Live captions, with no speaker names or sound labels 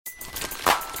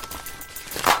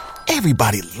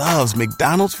Everybody loves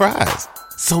McDonald's fries.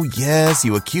 So yes,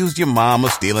 you accused your mom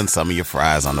of stealing some of your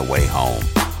fries on the way home.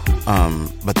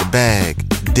 But the bag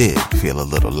did feel a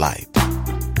little light.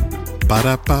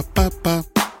 Ba-da-ba-ba-ba.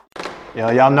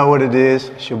 Yo, y'all know what it is.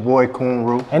 It's your boy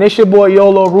Koon. And it's your boy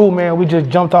Yolo, man. We just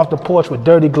jumped off the porch with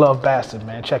Dirty Glove Bastard,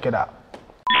 man. Check it out.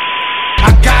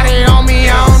 I got it on me,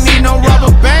 I don't need no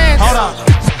rubber bands.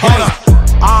 Hold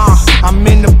up. I'm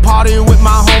in the party with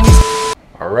my homies.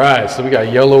 All right, so we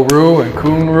got Yolo and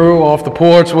Koon off the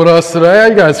porch with us today. How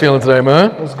you guys feeling today,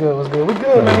 man? What's good? We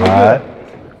good, man.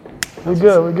 We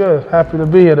good. Happy to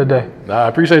be here today. I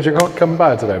appreciate you coming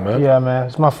by today, man. Yeah, man.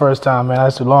 It's my first time, man.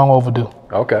 It's long overdue.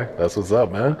 Okay, that's what's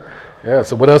up, man. Yeah,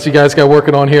 so what else you guys got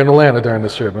working on here in Atlanta during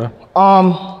this trip, man?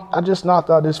 I just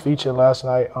knocked out this feature last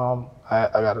night. I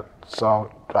got a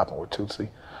song dropping with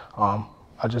Tootsie.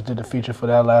 I just did the feature for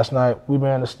that last night. We've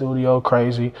been in the studio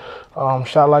crazy.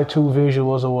 Shot like 2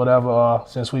 visuals or whatever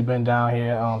since we've been down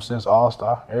here since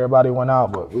All-Star. Everybody went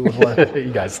out, but we was working.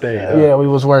 You guys stayed. Yeah, we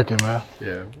was working, man.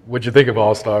 Yeah. What'd you think of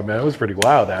All-Star, man? It was pretty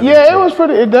wild out here. Yeah,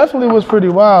 it definitely was pretty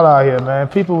wild out here, man.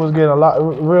 People was getting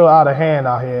real out of hand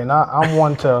out here. And I'm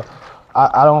one to,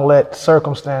 I don't let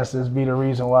circumstances be the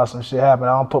reason why some shit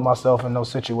happened. I don't put myself in no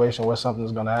situation where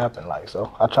something's gonna happen.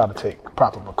 So I try to take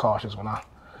proper precautions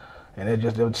and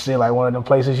it would seem like one of them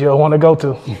places you don't want to go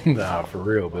to. Nah, for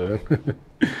real, man.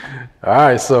 All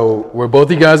right, so were both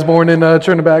of you guys born in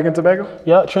Trinidad and Tobago?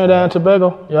 Yeah, Trinidad and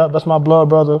Tobago. Yeah, that's my blood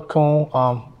brother, Koon,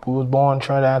 who was born in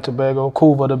Trinidad and Tobago,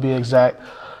 Cuba to be exact.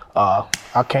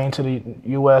 I came to the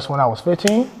U.S. when I was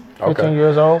 15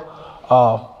 years old.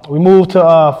 We moved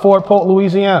to Fort Polk,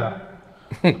 Louisiana.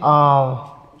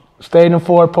 Stayed in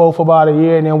Fort Polk for about a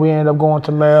year, and then we ended up going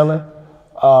to Maryland.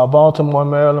 Baltimore,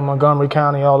 Maryland, Montgomery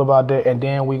County, all about that. And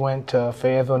then we went to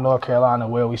Fayetteville, North Carolina,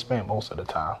 where we spent most of the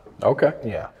time. Okay.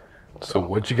 Yeah. So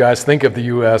what'd you guys think of the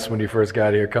U.S. when you first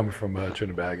got here, coming from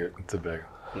Trinidad and Tobago?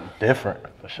 Different,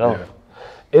 for sure.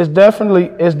 Yeah. It's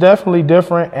definitely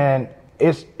different, and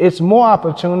it's more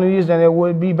opportunities than it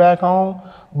would be back home,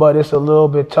 but it's a little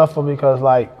bit tougher because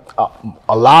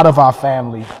a lot of our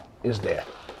family is there.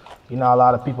 You know, a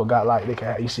lot of people got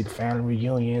you see the family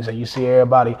reunions and you see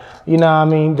everybody, you know what I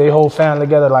mean, they whole family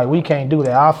together. We can't do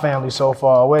that. Our family's so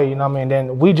far away, you know what I mean?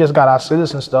 Then we just got our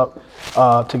citizen stuff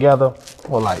together,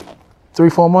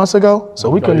 3-4 months ago. So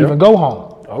we couldn't even go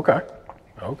home. Okay.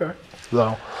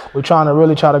 So we're trying to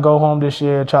really try to go home this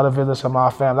year, try to visit some of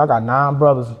our family. I got 9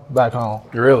 brothers back home.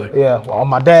 Really? Yeah, on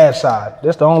my dad's side.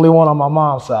 That's the only one on my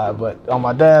mom's side, but on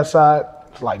my dad's side,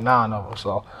 it's 9 of them.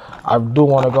 So I do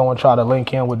want to go and try to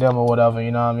link in with them or whatever, you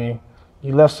know what I mean?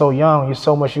 You left so young, you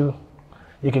so much you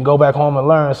can go back home and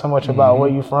learn so much about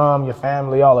where you from, your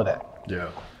family, all of that. Yeah.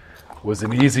 Was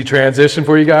it an easy transition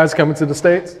for you guys coming to the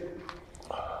States?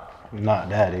 Not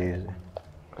that easy.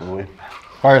 We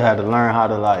first had to learn how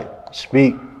to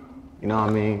speak, you know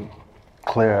what I mean,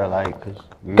 clear,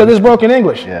 because it's broken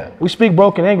English. Yeah. We speak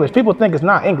broken English. People think it's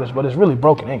not English, but it's really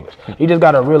broken English. You just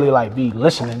got to really be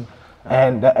listening.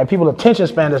 And people's attention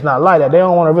span is not like that. They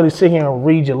don't want to really sit here and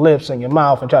read your lips and your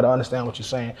mouth and try to understand what you're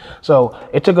saying. So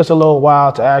it took us a little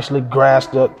while to actually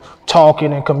grasp the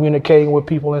talking and communicating with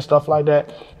people and stuff like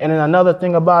that. And then another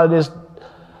thing about it is,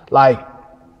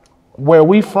 where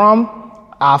we from,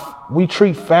 we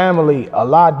treat family a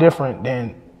lot different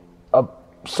than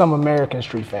some Americans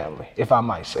treat family, if I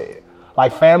might say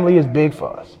it. Family is big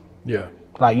for us. Yeah.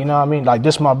 You know what I mean?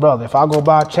 This my brother. If I go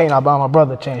buy a chain, I buy my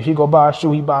brother a chain. If he go buy a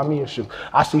shoe, he buy me a shoe.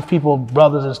 I see people,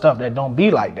 brothers and stuff that don't be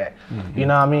like that. You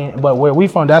know what I mean? But where we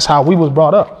from, that's how we was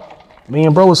brought up. Me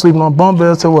and bro was sleeping on bunk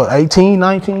beds till 18,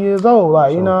 19 years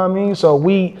old. You know what I mean? So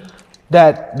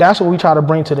that's what we try to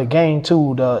bring to the game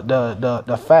too.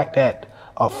 The fact that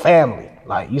a family,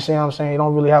 you see what I'm saying? You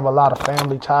don't really have a lot of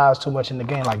family ties too much in the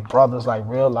game, brothers,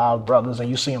 real loud brothers, and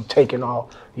you see them taking off,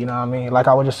 you know what I mean?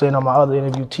 I was just saying on my other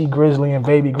interview, T Grizzly and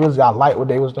Baby Grizzly, I like what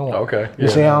they was doing. Okay. You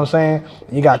see what I'm saying?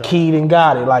 You got Keed and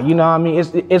Got It, you know what I mean?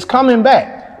 It's coming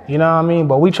back, you know what I mean?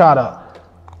 But we try to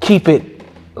keep it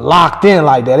locked in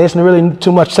like that. It's really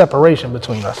too much separation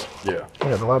between us. Yeah.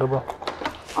 Yeah, the lighter, bro.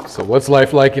 So what's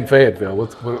life like in Fayetteville?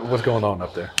 What's going on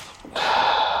up there?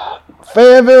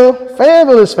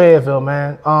 Fayetteville is Fayetteville,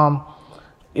 man.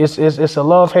 It's a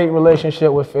love-hate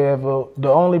relationship with Fayetteville. The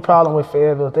only problem with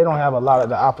Fayetteville is they don't have a lot of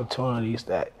the opportunities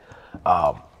that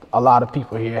a lot of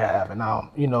people here have. And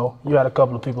you had a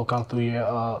couple of people come through here.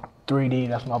 3D,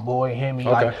 that's my boy, Hemi,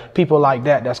 people like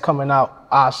that's coming out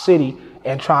our city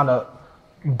and trying to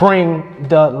bring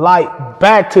the light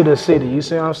back to the city. You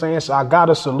see what I'm saying? So I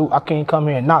gotta salute. I can't come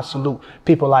here and not salute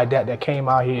people like that came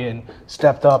out here and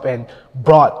stepped up and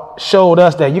showed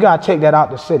us that you gotta take that out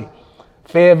the city.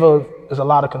 Fayetteville is a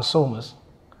lot of consumers.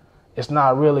 It's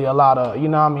not really a lot of, you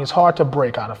know what I mean? It's hard to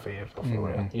break out of Fib, for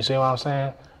real. You see what I'm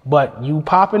saying? But you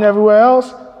popping everywhere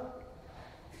else,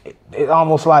 it's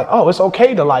almost like, oh, it's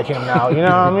okay to like him now, you know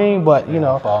what I mean? But, you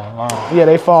know, fall in line. yeah,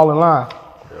 they fall in line.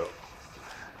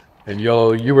 And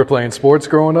Yolo, you were playing sports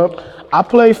growing up? I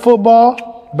played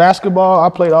football, basketball. I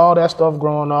played all that stuff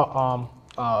growing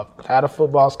up. Had a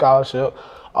football scholarship,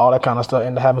 all that kind of stuff.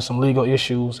 Ended up having some legal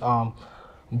issues.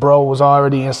 Bro was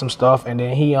already in some stuff, and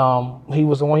then he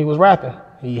was the one he was rapping.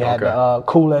 He had the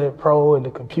Kool-Aid Pro and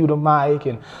the computer mic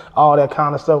and all that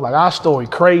kind of stuff. Like our story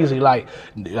crazy, like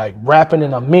rapping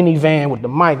in a minivan with the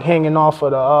mic hanging off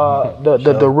of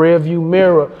the rear view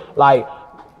mirror, like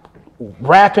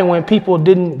rapping when people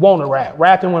didn't want to rap,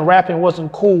 rapping when rapping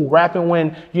wasn't cool, rapping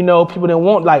when, you know, people didn't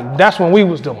want, like that's when we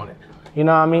was doing it. You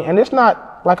know what I mean? And it's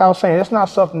not, like I was saying, it's not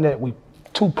something that we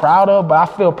too proud of, but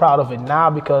I feel proud of it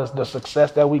now because the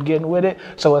success that we getting with it.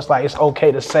 So it's like, it's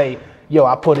okay to say, yo,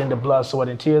 I put in the blood, sweat,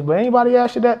 and tears. But anybody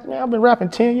ask you that, man, I've been rapping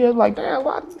 10 years. Like, damn,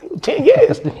 what? 10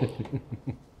 years?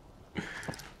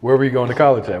 Where were you going to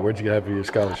college at? Where'd you have your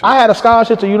scholarship? I had a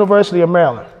scholarship to University of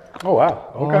Maryland. Oh,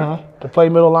 wow. Okay. To play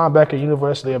middle linebacker at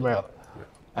University of Maryland.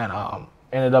 And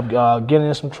ended up getting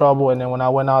in some trouble. And then when I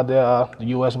went out there, the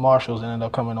U.S. Marshals ended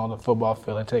up coming on the football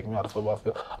field and taking me out the football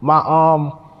field. My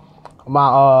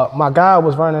guy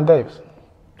was Vernon Davis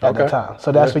at the time.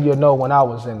 So that's what you'll know when I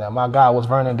was in there. My guy was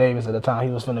Vernon Davis at the time.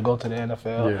 He was finna go to the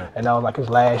NFL. And that was like his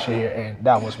last year. And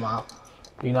that was my,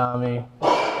 you know what I mean?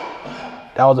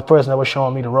 That was the person that was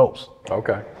showing me the ropes.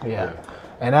 Okay. Yeah.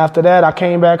 And after that, I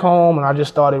came back home and I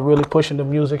just started really pushing the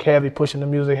music heavy,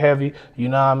 you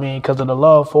know what I mean? Because of the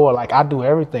love for it. Like, I do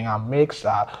everything. I mix,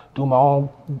 I do my own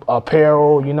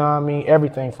apparel, you know what I mean?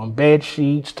 Everything from bed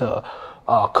sheets to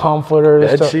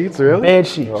comforters. Bed sheets, really? Bed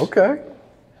sheets. Okay.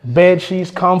 Bed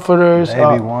sheets, comforters,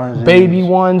 baby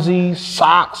onesies,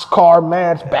 socks, car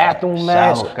mats, bathroom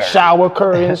mats, shower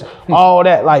curtains, all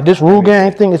that. Like, this Rue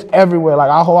Gang thing is everywhere. Like,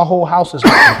 our whole house is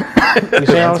like, you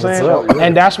see what I'm saying? Up, yeah.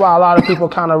 And that's why a lot of people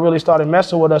kind of really started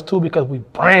messing with us too, because we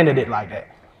branded it like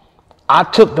that. I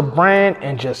took the brand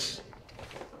and just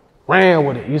ran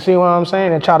with it. You see what I'm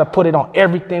saying? And try to put it on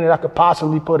everything that I could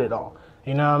possibly put it on.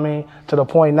 You know what I mean? To the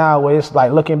point now where it's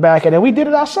like looking back at it, we did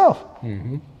it ourselves.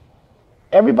 Mm-hmm.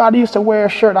 Everybody used to wear a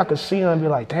shirt. I could see them and be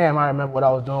like, damn, I remember what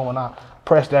I was doing when I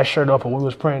pressed that shirt up and we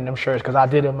was printing them shirts, because I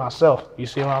did it myself. You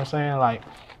see what I'm saying? Like,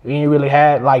 we ain't really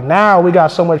had, like, now we got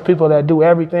so much people that do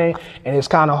everything, and it's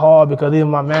kind of hard because even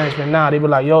my management now, they be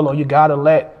like, Yolo, you got to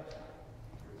let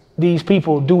these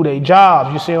people do their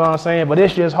jobs. You see what I'm saying? But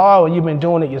it's just hard when you've been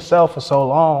doing it yourself for so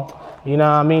long. You know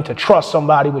what I mean? To trust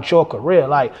somebody with your career.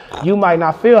 Like, you might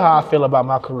not feel how I feel about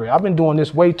my career. I've been doing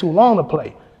this way too long to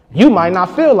play. You might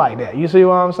not feel like that. You see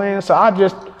what I'm saying? So I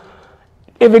just,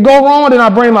 if it go wrong, then I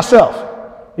blame myself.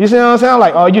 You see what I'm saying?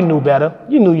 Like, oh, you knew better.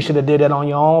 You knew you should have did that on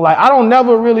your own. Like, I don't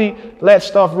never really let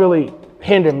stuff really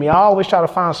hinder me. I always try to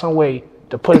find some way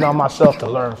to put it on myself to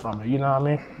learn from it. You know what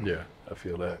I mean? Yeah, I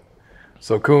feel that.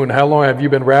 So, Koon, how long have you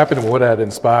been rapping, and what had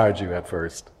inspired you at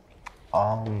first?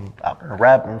 I've been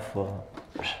rapping for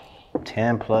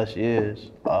 10 plus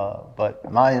years,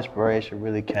 but my inspiration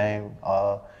really came,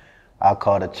 I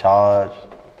caught a charge.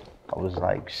 I was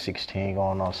like 16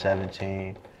 going on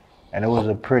 17. And it was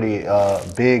a pretty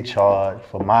big charge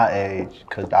for my age,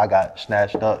 because I got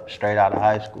snatched up straight out of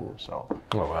high school. So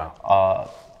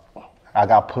I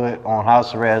got put on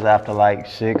house arrest after like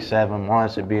 6-7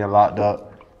 months of being locked up.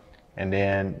 And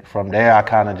then from there, I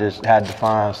kind of just had to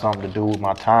find something to do with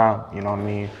my time, you know what I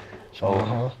mean?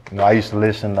 So, you know, I used to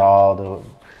listen to all the,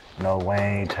 you know,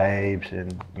 Wayne tapes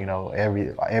and, you know,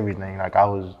 everything. Like, I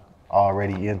was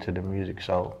already into the music,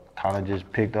 so kind of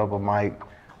just picked up a mic.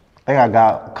 I think I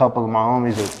got a couple of my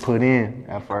homies that put in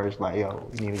at first, like, yo,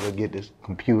 we need to go get this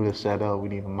computer set up, we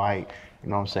need a mic, you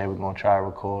know what I'm saying, we're gonna try to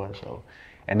record, so.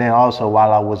 And then also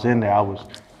while I was in there, I was,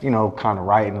 you know, kind of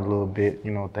writing a little bit,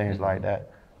 you know, things like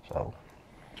that, so.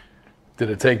 Did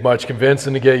it take much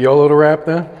convincing to get Yolo to rap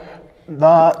then?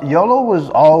 Nah, Yolo was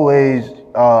always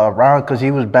around, because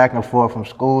he was back and forth from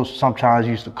school. Sometimes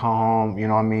he used to come home, you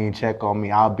know what I mean, check on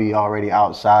me. I'll be already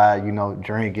outside, you know,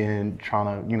 drinking,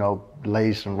 trying to, you know,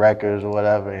 lay some records or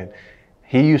whatever. And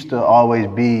he used to always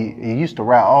be, he used to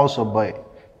rap also, but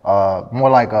more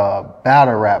like a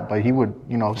battle rap. But he would,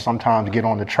 you know, sometimes get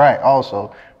on the track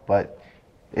also. But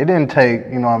it didn't take,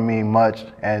 you know what I mean, much.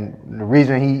 And the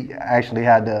reason he actually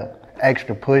had the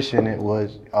extra push in it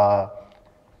was,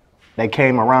 they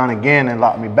came around again and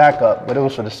locked me back up, but it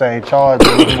was for the same charge.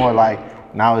 It was more like,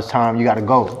 now it's time, you gotta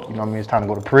go. You know what I mean? It's time to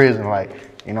go to prison, like,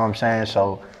 you know what I'm saying?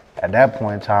 So at that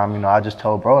point in time, you know, I just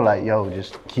told bro, like, yo,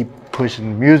 just keep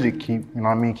pushing the music, keep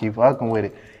fucking with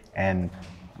it. And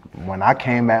when I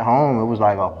came back home, it was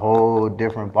like a whole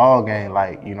different ball game.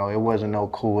 Like, you know, it wasn't no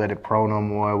Cool Edit Pro no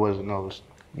more. It wasn't no,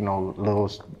 you know,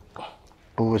 little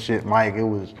bullshit mic. It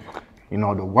was, you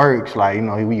know, the works. Like, you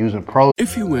know, he was using Pro.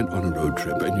 If you went on a road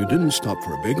trip and you didn't stop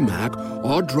for a Big Mac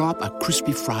or drop a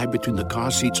crispy fry between the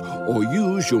car seats or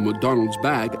use your McDonald's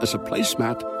bag as a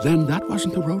placemat, then that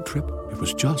wasn't a road trip. It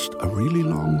was just a really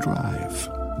long drive.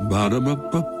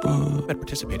 Ba-da-ba-ba-ba. At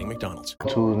participating McDonald's.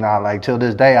 Tools now, like till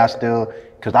this day, I still,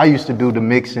 cause I used to do the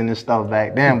mixing and stuff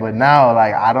back then, but now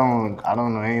like I don't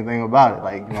know anything about it.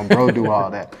 Like, you know, bro do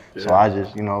all that, yeah. So I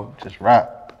just, you know, just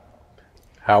rap.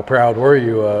 How proud were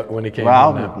you when he came?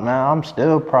 Well, I'm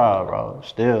still proud, bro.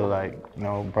 Still, like, you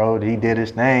know, bro, he did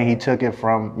his thing. He took it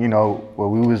from, you know, where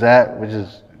we was at, which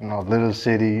is, you know, little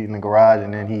city in the garage,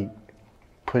 and then he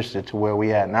pushed it to where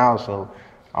we at now. So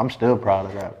I'm still proud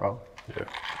of that, bro. Yeah.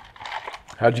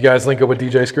 How'd you guys link up with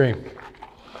DJ Scream?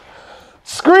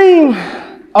 Scream,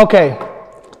 okay.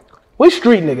 We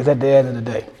street niggas at the end of the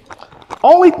day.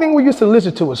 Only thing we used to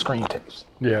listen to was Scream tapes.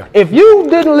 Yeah. If you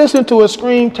didn't listen to a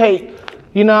Scream tape,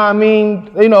 you know what I mean,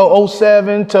 you know,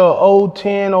 07 to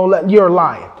 010, 11, you're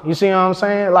lying. You see what I'm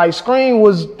saying? Like, Scream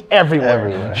was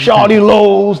everywhere. Shawty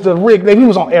Lowe's, the Rick, he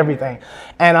was on everything.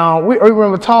 And we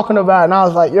remember talking about it, and I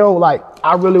was like, yo, like,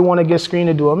 I really want to get Scream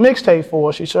to do a mixtape for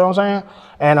us, you see what I'm saying?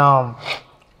 And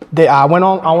I went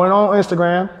on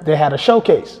Instagram, they had a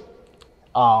showcase.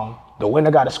 The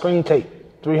winner got a Scream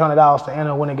tape, $300 to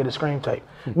enter, winner get a Scream tape.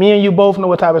 Me and you both know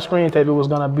what type of Scream tape it was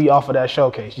gonna be off of that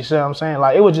showcase. You see what I'm saying?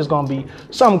 Like, it was just gonna be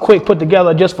something quick put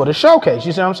together just for the showcase.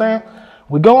 You see what I'm saying?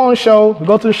 We go on the show, we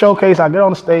go to the showcase, I get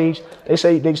on the stage,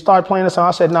 they start playing the song.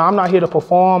 I said, nah, I'm not here to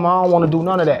perform, I don't wanna do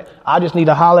none of that. I just need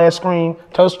to holler at Scream,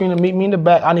 tell Scream to meet me in the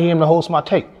back, I need him to host my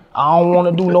tape. I don't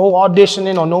wanna do no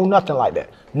auditioning or no nothing like that.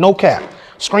 No cap.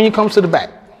 Scream comes to the back.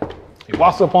 He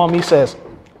walks up on me, says,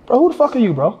 bro, who the fuck are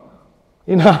you, bro?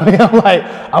 You know what I mean? I'm like,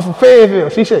 I'm from Fayetteville.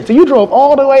 She said, so you drove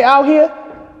all the way out here?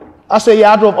 I said,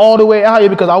 yeah, I drove all the way out here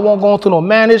because I won't go into no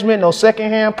management, no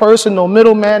secondhand person, no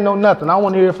middleman, no nothing. I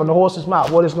want to hear from the horse's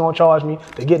mouth what it's going to charge me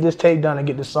to get this tape done and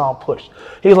get this song pushed.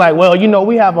 He's like, well, you know,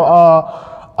 we have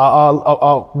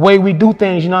a way we do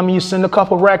things, you know what I mean? You send a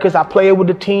couple records, I play it with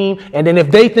the team, and then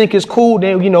if they think it's cool,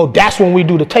 then, you know, that's when we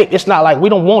do the tape. It's not like we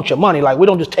don't want your money. Like, we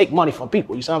don't just take money from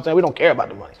people, you see what I'm saying? We don't care about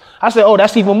the money. I said, oh,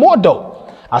 that's even more dope.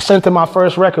 I sent him my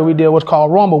first record we did, what's called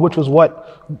Rumble, which was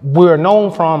what we're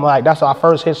known from. Like, that's our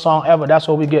first hit song ever. That's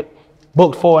what we get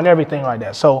booked for and everything like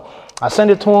that. So I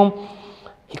sent it to him.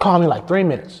 He called me like 3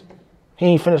 minutes. He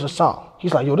ain't finished the song.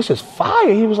 He's like, yo, this is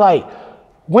fire. He was like,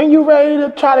 when you ready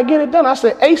to try to get it done? I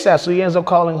said, ASAP. So he ends up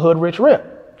calling Hood Rich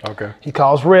Rip. Okay. He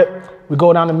calls Rip. We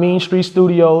go down to Mean Street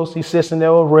Studios. He sits in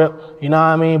there with Rip. You know what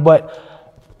I mean? But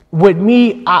with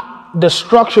me, the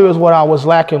structure is what I was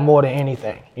lacking more than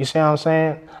anything. You see what I'm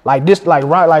saying? Like this, like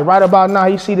right about now,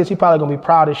 he see this, he probably gonna be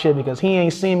proud as shit because he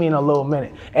ain't seen me in a little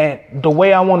minute. And the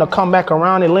way I want to come back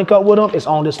around and link up with him is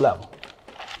on this level.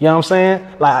 You know what I'm saying?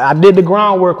 Like, I did the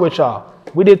groundwork with y'all.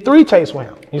 We did 3 tapes with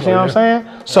him. You see what I'm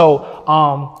saying? So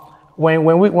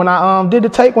when I did the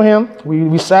tape with him,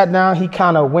 we sat down. He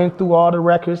kind of went through all the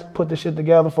records, put the shit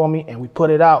together for me, and we put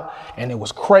it out. And it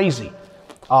was crazy.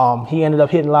 He ended up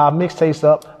hitting Live Mixtapes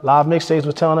up. Live Mixtapes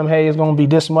was telling him, hey, it's going to be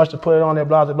this much to put it on there,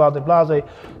 blah, blah, blah, blah, blah.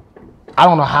 I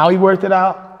don't know how he worked it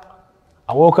out.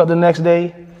 I woke up the next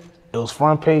day. It was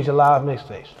front page of Live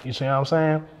Mixtapes. You see what I'm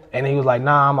saying? And he was like,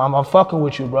 nah, I'm fucking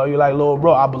with you, bro. You're like, little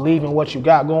bro, I believe in what you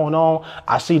got going on.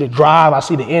 I see the drive. I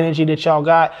see the energy that y'all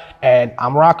got. And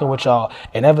I'm rocking with y'all.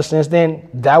 And ever since then,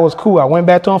 that was cool. I went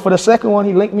back to him for the second one.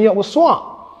 He linked me up with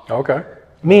Swamp. Okay.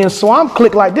 Me and Swamp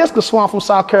clicked like this because Swamp from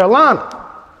South Carolina.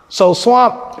 So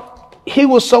Swamp, he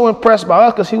was so impressed by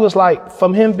us because he was like,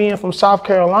 from him being from South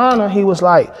Carolina, he was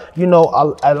like, you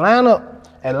know,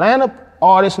 Atlanta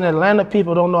artists and Atlanta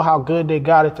people don't know how good they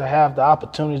got it to have the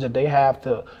opportunities that they have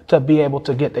to be able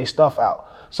to get their stuff out.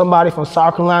 Somebody from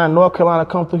South Carolina, North Carolina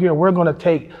come through here, we're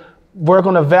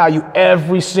gonna value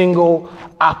every single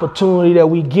opportunity that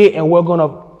we get, and we're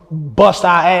gonna bust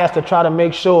our ass to try to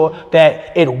make sure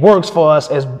that it works for us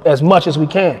as much as we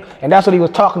can. And that's what he was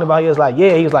talking about. He was like,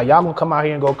 yeah, he was like, y'all gonna come out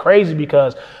here and go crazy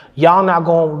because y'all not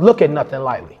gonna look at nothing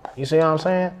lightly. You see what I'm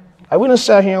saying? Like, we done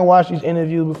sat here and watched these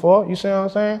interviews before. You see what I'm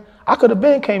saying? I could have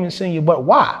been came and seen you, but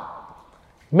why?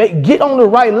 Get on the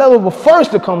right level, but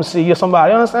first to come see you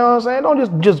somebody. You understand what I'm saying?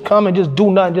 Don't just come and just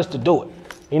do nothing just to do it.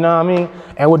 You know what I mean?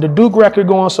 And with the Duke record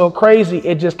going so crazy,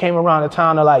 it just came around the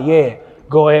time to like, yeah,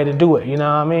 go ahead and do it. You know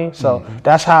what I mean? So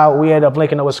that's how we ended up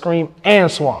linking up with Scream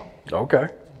and Swamp. Okay.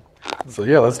 So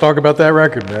yeah, let's talk about that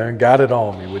record, man. Got It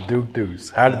On Me with Duke Deuce.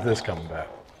 How did this come about?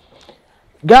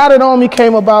 Got It On Me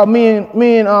came about. Me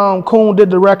and Koon did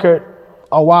the record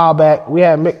a while back. We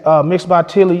had mixed by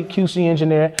Tilly, QC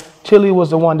engineer. Tilly was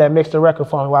the one that mixed the record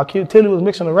for me. While Tilly was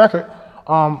mixing the record,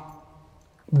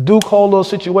 Duke whole little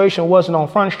situation wasn't on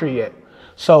Front Street yet.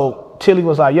 So Tilly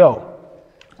was like, yo,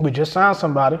 we just signed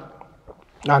somebody.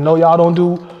 I know y'all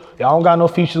don't got no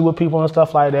features with people and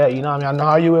stuff like that. You know what I mean? I know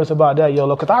how you is about that,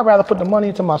 Yolo, because I'd rather put the money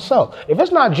into myself. If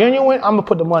it's not genuine, I'm going to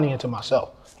put the money into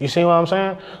myself. You see what I'm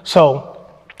saying? So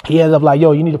he ended up like,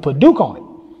 yo, you need to put Duke on it.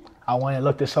 I went and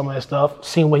looked at some of his stuff,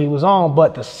 seen what he was on,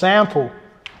 but the sample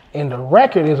in the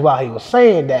record is why he was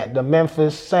saying that. The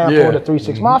Memphis sample, the 3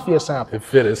 6 Mafia sample. It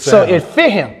fit his So sound. it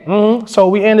fit him. So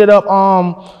we ended up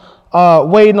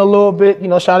waiting a little bit,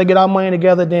 try to get our money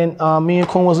together. Then me and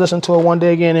Koon was listening to it one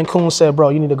day again, and Koon said, bro,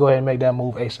 you need to go ahead and make that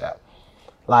move ASAP.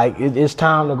 Like, it's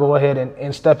time to go ahead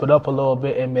and step it up a little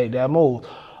bit and make that move.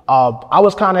 I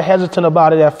was kind of hesitant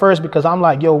about it at first because I'm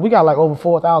like, yo, we got like over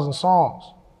 4,000 songs.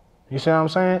 You see what I'm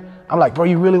saying? I'm like, bro,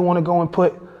 you really want to go and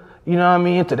put, you know what I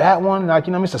mean, into that one? Like,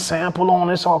 you know what I mean? It's a sample on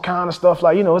this, all kind of stuff.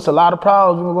 Like, it's a lot of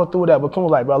problems. We're going to go through that. But Koon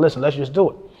was like, bro, listen, let's just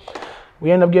do it.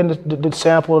 We end up getting the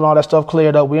sample and all that stuff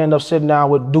cleared up. We end up sitting down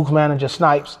with Duke's manager,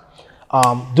 Snipes.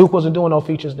 Duke wasn't doing no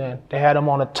features then. They had him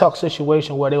on a tuck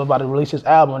situation where they were about to release his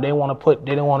album and they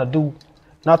didn't want to do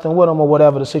nothing with him or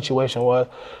whatever the situation was.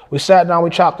 We sat down, we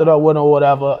chopped it up with him or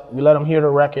whatever. We let him hear the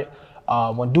record.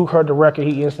 When Duke heard the record,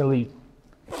 he instantly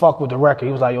fucked with the record.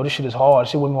 He was like, yo, this shit is hard.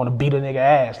 Shit wouldn't want to beat a nigga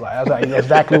ass. Like, I was like, that's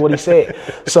exactly what he said.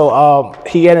 So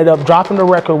he ended up dropping the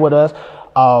record with us.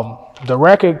 The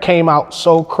record came out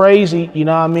so crazy, you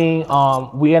know what I mean?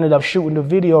 We ended up shooting the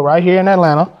video right here in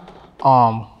Atlanta.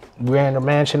 We're in the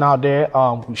mansion out there.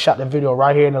 We shot the video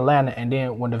right here in Atlanta. And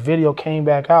then when the video came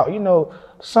back out, the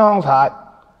song's hot,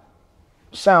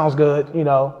 sounds good,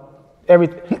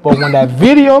 everything. But when that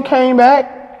video came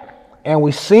back and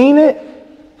we seen it,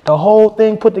 the whole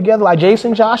thing put together, like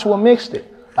Jason Joshua mixed it.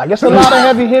 Like, it's a lot of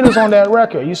heavy hitters on that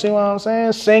record. You see what I'm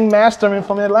saying? Sing mastering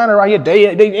from Atlanta right here.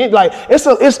 They like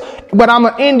but I'm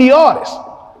an indie artist.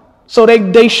 So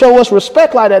they show us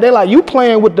respect like that. They're like, you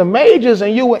playing with the majors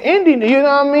and you an indie, you know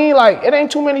what I mean? Like, it ain't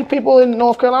too many people in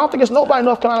North Carolina. I don't think it's nobody in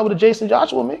North Carolina with a Jason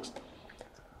Joshua mix.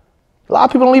 A lot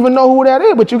of people don't even know who that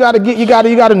is, but you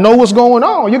gotta know what's going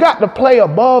on. You got to play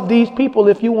above these people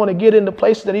if you want to get into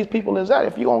places that these people is at.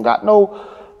 If you don't got no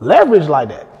leverage like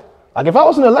that. Like, if I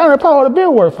was in Atlanta, it probably would have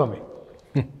been worth for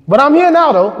me. But I'm here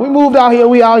now, though. We moved out here.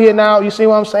 We out here now. You see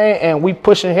what I'm saying? And we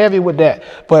pushing heavy with that.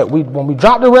 But when we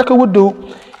dropped the record with Duke,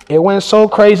 it went so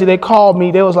crazy. They called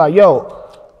me. They was like, yo,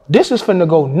 this is finna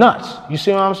go nuts. You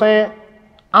see what I'm saying?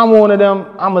 I'm one of them.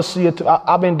 I'm going to see it.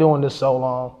 I've been doing this so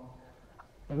long.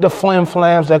 The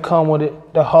flam-flams that come with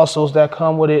it, the hustles that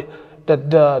come with it,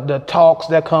 the talks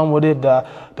that come with it,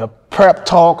 the prep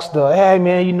talks, hey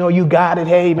man, you got it,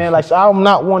 hey man, like, so I'm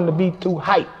not one to be too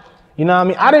hype. You know what I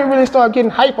mean? I didn't really start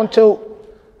getting hype until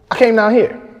I came down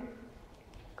here.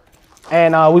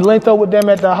 And we linked up with them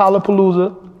at the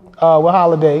Hollapalooza with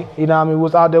Holiday, you know what I mean? We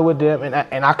was out there with them,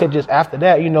 and I could just, after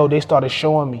that, they started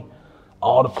showing me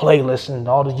all the playlists and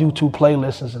all the YouTube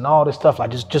playlists and all this stuff,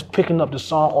 like just picking up the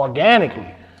song organically.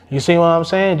 You see what I'm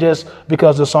saying? Just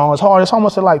because the song is hard. It's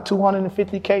almost at like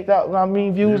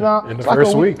 250K views now. In the like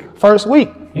first week. First week.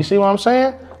 You see what I'm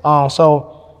saying?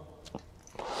 So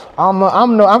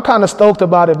I'm kind of stoked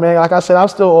about it, man. Like I said, I'm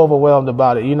still overwhelmed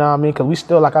about it. You know what I mean? Because we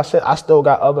still, like I said, I still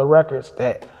got other records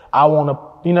that I want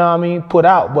to, put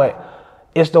out. But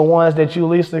it's the ones that you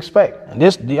least expect. And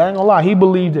this, I ain't gonna lie, he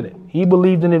believed in it. He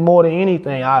believed in it more than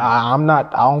anything. I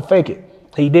don't fake it.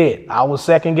 He did. I was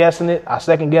second guessing it. I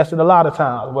second guessed it a lot of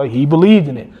times, but he believed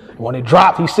in it. When it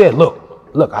dropped, he said, look,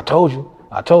 I told you,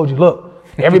 look,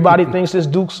 everybody thinks this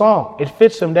Duke song. It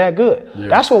fits him that good. Yeah.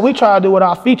 That's what we try to do with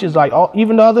our features. Like,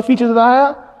 even the other features that I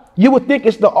have, you would think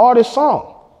it's the artist's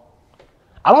song.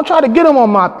 I don't try to get them on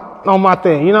my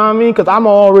thing, you know what I mean? Because I'm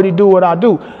already do what I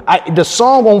do. The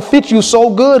song won't fit you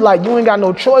so good, like you ain't got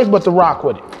no choice but to rock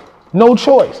with it. No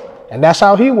choice. And that's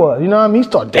how he was, you know what I mean? He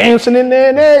started dancing in there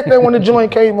and everything when the joint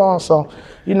came on. So,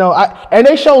 and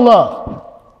they show love.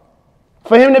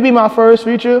 For him to be my first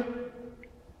feature,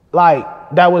 like,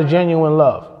 that was genuine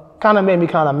love. Kind of made me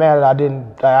kind of mad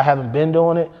that I haven't been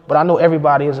doing it, but I know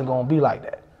everybody isn't going to be like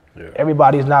that. Yeah.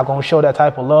 Everybody's not going to show that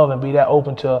type of love and be that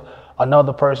open to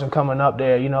another person coming up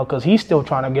there, because he's still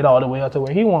trying to get all the way up to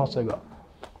where he wants to go.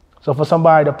 So for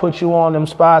somebody to put you on them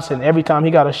spots, and every time he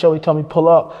got a show, he told me pull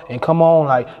up and come on,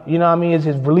 like, you know what I mean? It's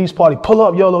his release party. Pull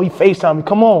up, Yolo. He FaceTime me.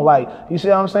 Come on, like, you see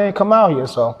what I'm saying? Come out here.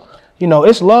 So,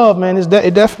 it's love, man.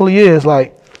 It definitely is,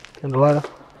 like, in the lighter.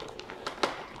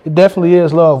 It definitely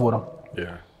is love with him.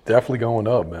 Yeah, definitely going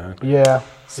up, man. Yeah,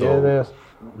 So, yeah, it is.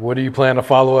 What do you plan to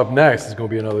follow up next? Is it going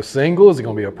to be another single? Is it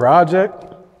going to be a project?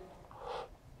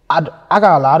 I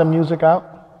got a lot of music out.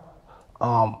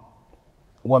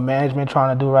 What management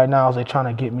trying to do right now is they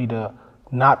trying to get me to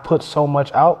not put so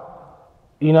much out,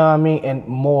 you know what I mean, and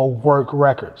more work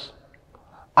records.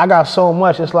 I got so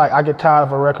much, it's like I get tired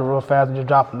of a record real fast and just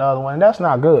drop another one, and that's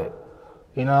not good.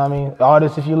 You know what I mean?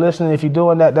 Artists, if you're listening, if you're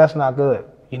doing that, that's not good.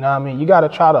 You know what I mean? You got to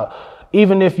try to,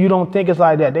 even if you don't think it's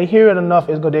like that, they hear it enough,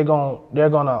 they're gonna,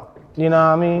 you know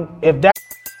what I mean? If that.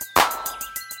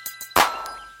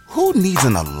 Who needs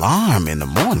an alarm in the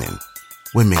morning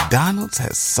when McDonald's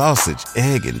has sausage,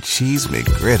 egg, and cheese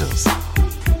McGriddles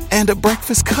and a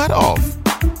breakfast cutoff?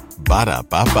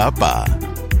 Ba-da-ba-ba-ba.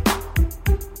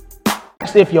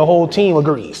 If your whole team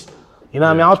agrees. You know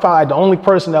what I mean? I was probably like the only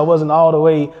person that wasn't all the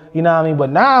way, you know what I mean? But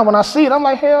now when I see it, I'm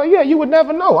like, hell yeah, you would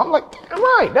never know. I'm like,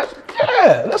 right,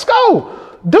 let's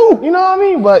go. Dude, you know what I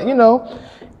mean? But, you know,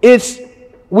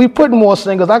 we put more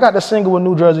singles. I got the single with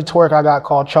New Jersey Twerk I got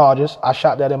called Charges. I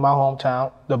shot that in my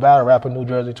hometown, the battle rapper New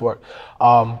Jersey Twerk.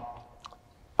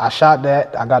 I shot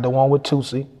that. I got the one with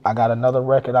Tootsie. I got another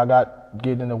record I got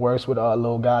getting in the works with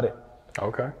Lil Got It.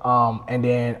 Okay. And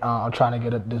then I'm trying to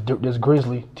get this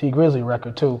T Grizzly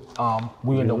record too.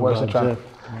 We in the works of trying.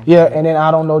 Yeah, and then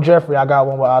I Don't Know Jeffrey. I got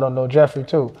one with I Don't Know Jeffrey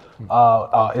too.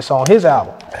 It's on his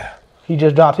album. He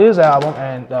just dropped his album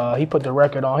and he put the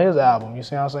record on his album. You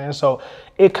see what I'm saying? So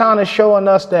it kind of showing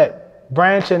us that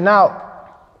branching out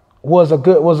was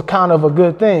kind of a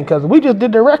good thing because we just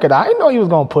did the record. I didn't know he was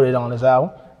gonna put it on his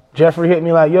album. Jeffrey hit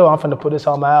me like, yo, I'm finna put this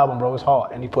on my album, bro. It's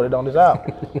hard, and he put it on his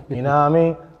album. You know what I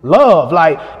mean? Love,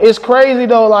 like it's crazy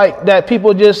though, like that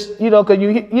people just, you know, cause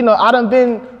you know, I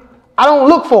don't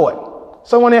look for it.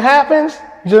 So when it happens,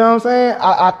 you know what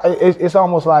I'm saying? It's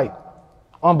almost like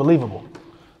unbelievable.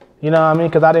 You know what I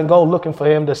mean? Cause I didn't go looking for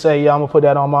him to say, yeah, I'm gonna put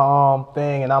that on my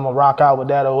thing and I'm gonna rock out with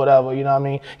that or whatever. You know what I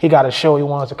mean? He got a show. He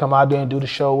wants to come out there and do the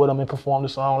show with him and perform the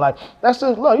song. Like that's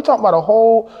just love. You talking about a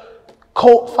whole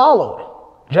cult following.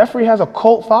 Jeffrey has a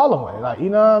cult following. Like, you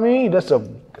know what I mean? That's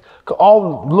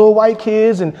all little white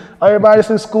kids and everybody that's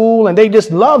in school and they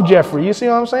just love Jeffrey. You see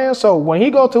what I'm saying? So when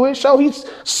he go to his show, he's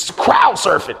crowd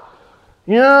surfing.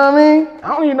 You know what I mean? I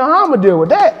don't even know how I'm gonna deal with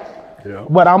that. Yeah.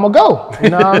 But I'm gonna go. You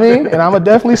know what I mean? And I'm gonna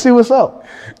definitely see what's up.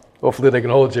 Hopefully they can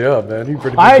hold you up, man. You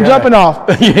pretty. I ain't jumping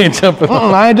off. You ain't jumping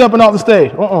off. I ain't jumping off the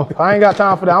stage. I ain't got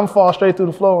time for that. I'm fall straight through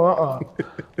the floor.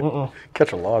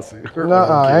 Catch a lawsuit.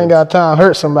 I ain't got time to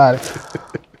hurt somebody.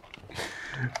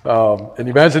 And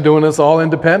you imagine doing this all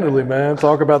independently, man.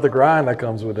 Talk about the grind that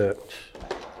comes with it.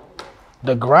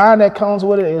 The grind that comes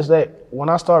with it is that when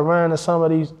I start running to some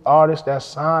of these artists that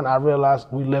sign, I realize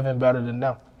we living better than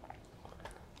them.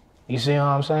 You see what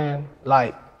I'm saying?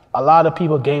 Like, a lot of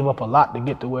people gave up a lot to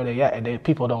get to where they at, and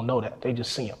people don't know that. They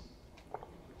just see them.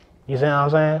 You see what I'm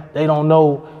saying? They don't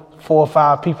know 4 or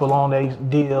 5 people on these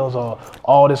deals or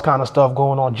all this kind of stuff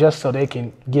going on just so they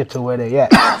can get to where they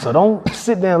at. So don't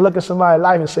sit there and look at somebody's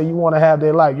life and say you want to have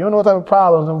their life. You don't know what type of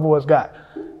problems them boys got.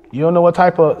 You don't know what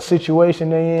type of situation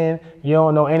they in. You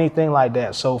don't know anything like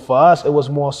that. So for us, it was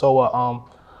more so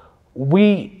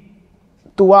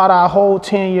throughout our whole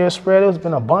 10-year spread, there's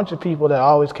been a bunch of people that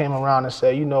always came around and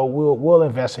said, you know, we'll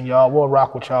invest in y'all, we'll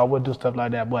rock with y'all, we'll do stuff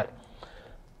like that. But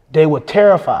they were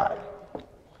terrified.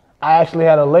 I actually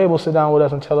had a label sit down with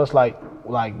us and tell us like,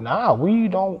 nah, we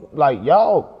don't, like,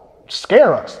 y'all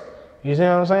scare us. You see what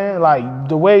I'm saying? Like,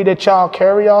 the way that y'all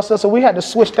carry yourself. So we had to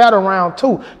switch that around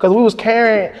too, because we was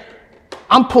carrying,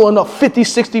 I'm pulling up 50,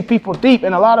 60 people deep,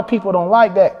 and a lot of people don't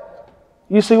like that.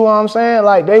 You see what I'm saying?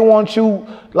 Like, they want you,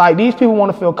 like, these people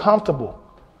want to feel comfortable.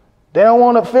 They don't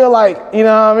want to feel like, you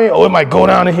know what I mean? Oh, it might go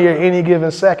down in here any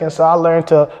given second. So I learned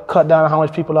to cut down on how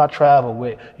much people I travel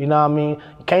with. You know what I mean?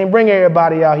 You can't bring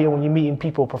everybody out here when you're meeting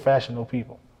people, professional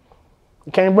people.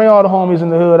 You can't bring all the homies in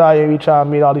the hood out here. You try to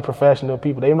meet all these professional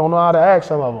people. They don't know how to act,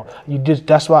 some of them.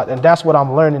 That's what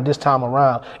I'm learning this time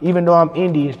around. Even though I'm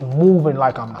indie, it's moving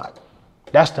like I'm not.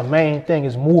 That's the main thing,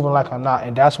 is moving like I'm not.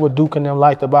 And that's what Duke and them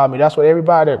liked about me. That's what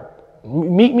everybody that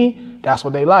meet me, that's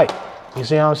what they like. You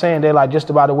see what I'm saying? They like just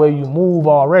about the way you move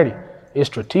already. It's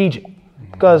strategic.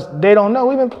 Because they don't know.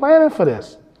 We've been planning for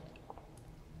this.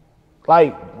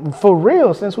 Like, for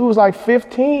real, since we was like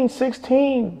 15,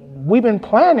 16, we've been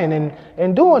planning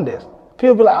and doing this.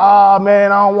 People be like, oh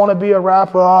man, I don't want to be a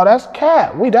rapper. Oh, that's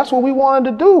cap. That's what we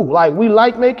wanted to do. Like, we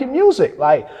like making music.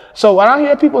 Like, so when I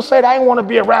hear people say I ain't want to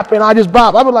be a rapper and I just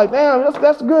bop, I be like, damn,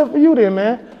 that's good for you then,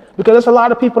 man. Because there's a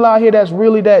lot of people out here that's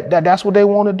really that's what they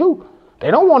want to do.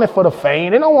 They don't want it for the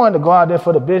fame. They don't want to go out there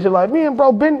for the bitch. Like, me and bro,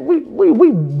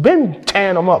 we been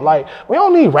tearing them up. Like, we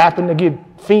don't need rapping to get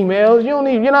females. You don't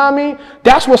need, you know what I mean?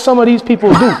 That's what some of these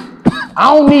people do.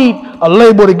 I don't need a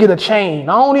label to get a chain.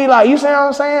 I don't need like, you see what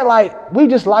I'm saying? Like, we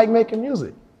just like making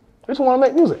music. We just want to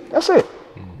make music. That's it.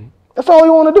 That's all we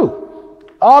want to do.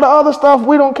 All the other stuff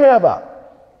we don't care about.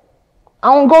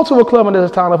 I don't go to a club and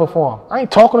there's time to perform. I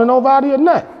ain't talking to nobody or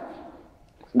nothing.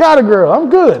 Got a girl, I'm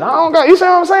good. I don't got, you see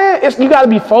what I'm saying? You got to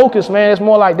be focused, man. It's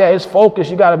more like that. It's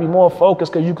focused. You got to be more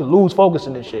focused because you could lose focus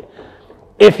in this shit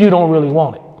if you don't really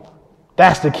want it.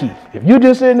 That's the key. If you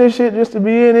just in this shit just to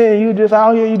be in it and you just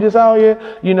out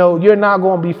here, you know, you're not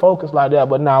going to be focused like that.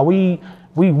 But now we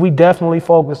definitely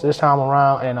focused this time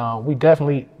around, and we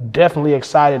definitely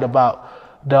excited about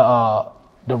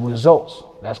the results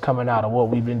that's coming out of what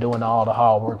we've been doing, all the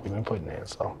hard work we've been putting in.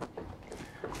 So.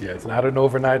 Yeah, it's not an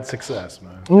overnight success,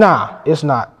 man. Nah, it's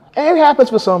not. And it happens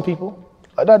for some people.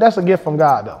 That's a gift from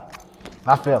God, though.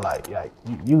 I feel like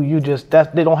you just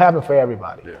they don't happen for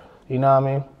everybody. Yeah. You know what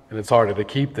I mean? And it's harder to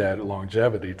keep that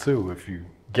longevity too if you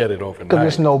get it overnight.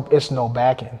 Because it's no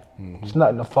backing. It's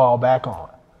nothing to fall back on.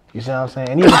 You see what I'm saying?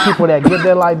 And even people that get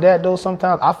there like that, though,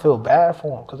 sometimes I feel bad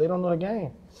for them because they don't know the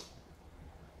game.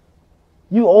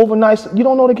 You overnight, you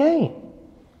don't know the game.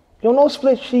 You don't know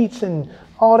split sheets and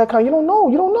all that kind. You don't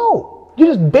know. You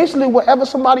just basically whatever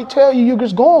somebody tell you, you're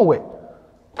just going with.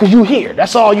 Because you here.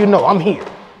 That's all you know. I'm here.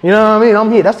 You know what I mean?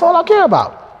 I'm here. That's all I care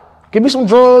about. Give me some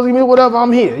drugs, give me whatever,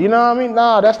 I'm here. You know what I mean?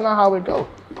 Nah, that's not how it goes.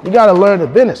 You got to learn the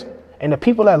business. And the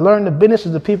people that learn the business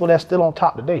is the people that's still on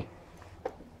top today.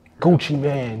 Gucci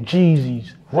Man,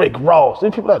 Jeezys, Rick Ross.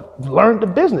 These people that learned the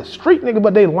business. Street nigga,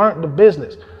 but they learned the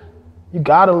business. You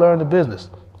got to learn the business.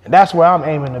 And that's where I'm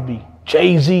aiming to be.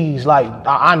 Jay-Z's, like,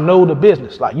 I know the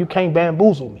business. Like, you can't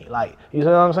bamboozle me. Like, you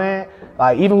know what I'm saying?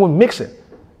 Like, even with mixing.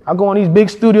 I go in these big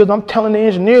studios, I'm telling the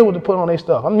engineer what to put on their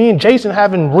stuff. Me and Jason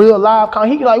having real live,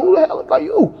 he like, who the hell look like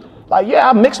you? Like, yeah,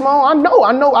 I mix my own.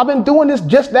 I know. I've been doing this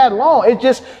just that long. It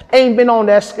just ain't been on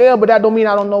that scale, but that don't mean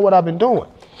I don't know what I've been doing.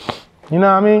 You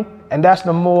know what I mean? And that's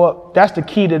the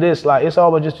key to this. Like, it's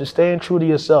always just staying true to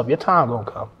yourself. Your time gonna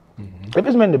come. If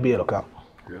it's meant to be, it'll come.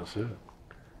 Real shit.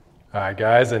 All right,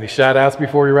 guys, any shout outs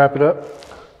before we wrap it up?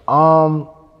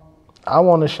 I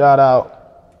want to shout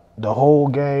out the whole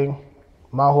gang,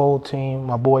 my whole team,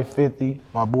 my boy 50,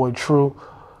 my boy True,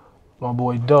 my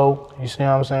boy Doe, you see what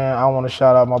I'm saying? I want to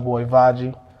shout out my boy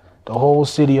Vaji, the whole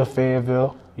city of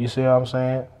Fayetteville, you see what I'm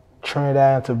saying?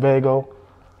 Trinidad and Tobago,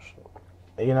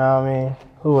 you know what I mean?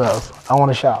 Who else? I want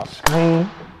to shout out Scream,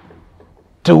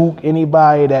 Duke,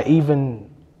 anybody that even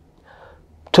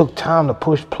took time to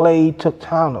push play, took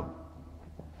time to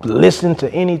listen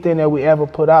to anything that we ever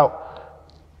put out,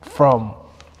 from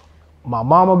my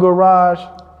mama garage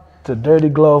to Dirty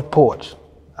Glove Porch.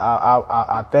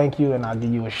 I thank you, and I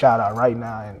give you a shout out right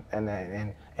now,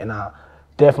 and I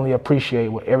definitely appreciate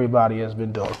what everybody has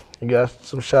been doing. You got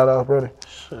some shout outs, brother?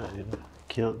 Sure,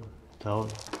 killed,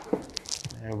 told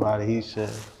everybody. He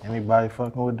said anybody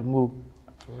fucking with the movement,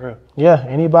 for real. Yeah,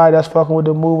 anybody that's fucking with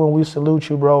the movement, we salute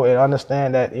you, bro, and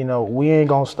understand that, you know, we ain't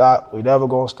gonna stop. We never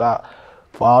gonna stop.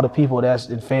 For all the people that's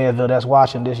in Fayetteville that's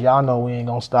watching this, y'all know we ain't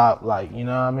gonna stop, like, you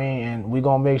know what I mean? And we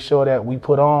gonna make sure that we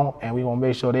put on, and we gonna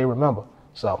make sure they remember.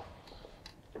 So,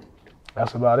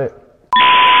 that's about it.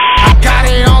 I got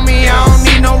it on me, I don't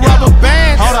need no rubber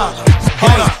bands.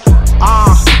 Hold up.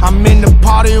 I'm in the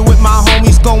party with my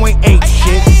homies going ape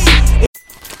shit.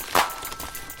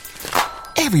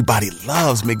 Everybody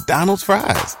loves McDonald's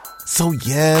fries. So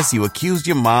yes, you accused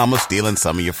your mom of stealing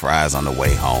some of your fries on the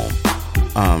way home.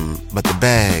 But the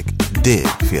bag did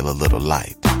feel a little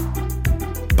light.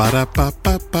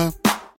 Ba-da-ba-ba-ba.